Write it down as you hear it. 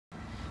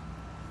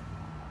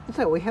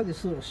So we have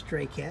this little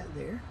stray cat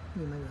there.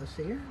 You might go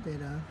see her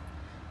that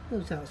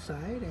lives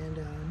outside, and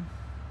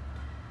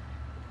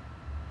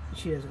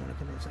she doesn't want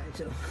to come inside.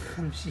 So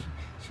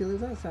she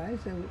lives outside.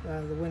 So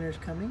the winter's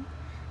coming.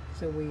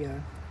 So we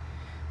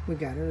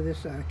got her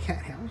this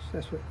cat house.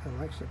 That's what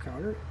Alexa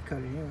called it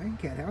anyway,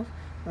 cat house.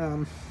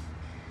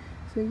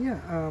 So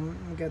yeah,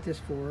 we got this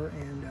for her,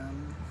 and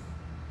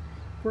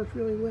works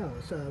really well.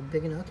 It's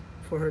big enough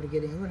for her to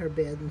get in with her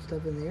bed and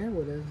stuff in there.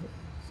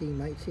 So you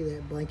might see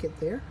that blanket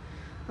there.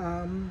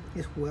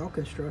 It's well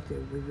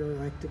constructed. We really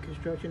like the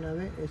construction of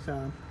it. It's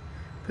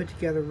put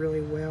together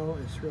really well.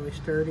 It's really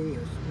sturdy.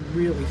 It's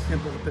really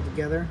simple to put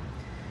together.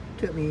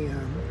 Took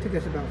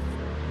us about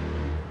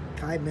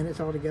 5 minutes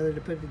altogether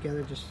to put it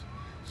together. Just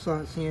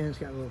slots in. It's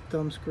got little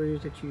thumb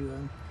screws that you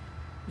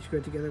screw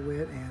it together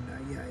with,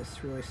 and yeah,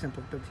 it's really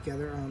simple to put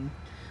together.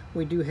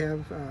 We do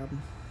have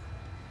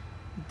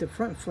the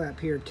front flap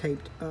here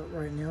taped up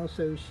right now,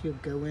 so she'll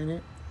go in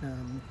it.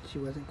 She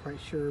wasn't quite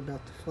sure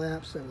about the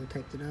flaps, so we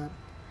taped it up.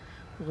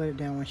 We'll let it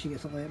down when she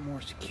gets a little more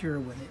secure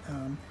with it.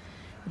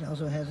 It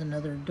also has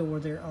another door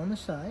there on the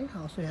side.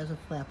 Also has a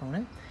flap on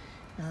it.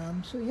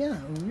 So yeah,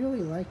 I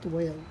really like the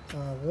way it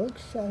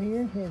looks out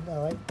here. I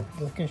like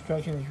the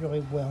construction is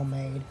really well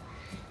made.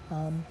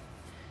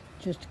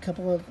 Just a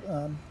couple of,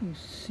 you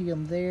see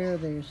them there.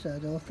 There's the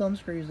little thumb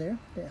screws there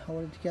that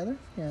hold it together,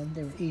 and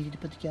they were easy to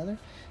put together.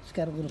 It's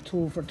got a little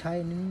tool for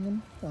tightening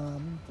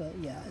them, but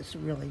yeah, it's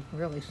really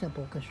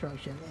simple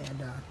construction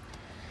and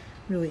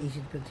really easy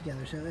to put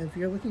together. So if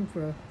you're looking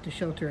to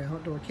shelter an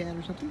outdoor cat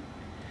or something,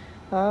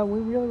 we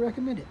really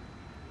recommend it.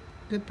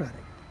 Good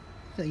product.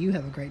 So you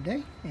have a great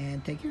day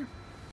and take care.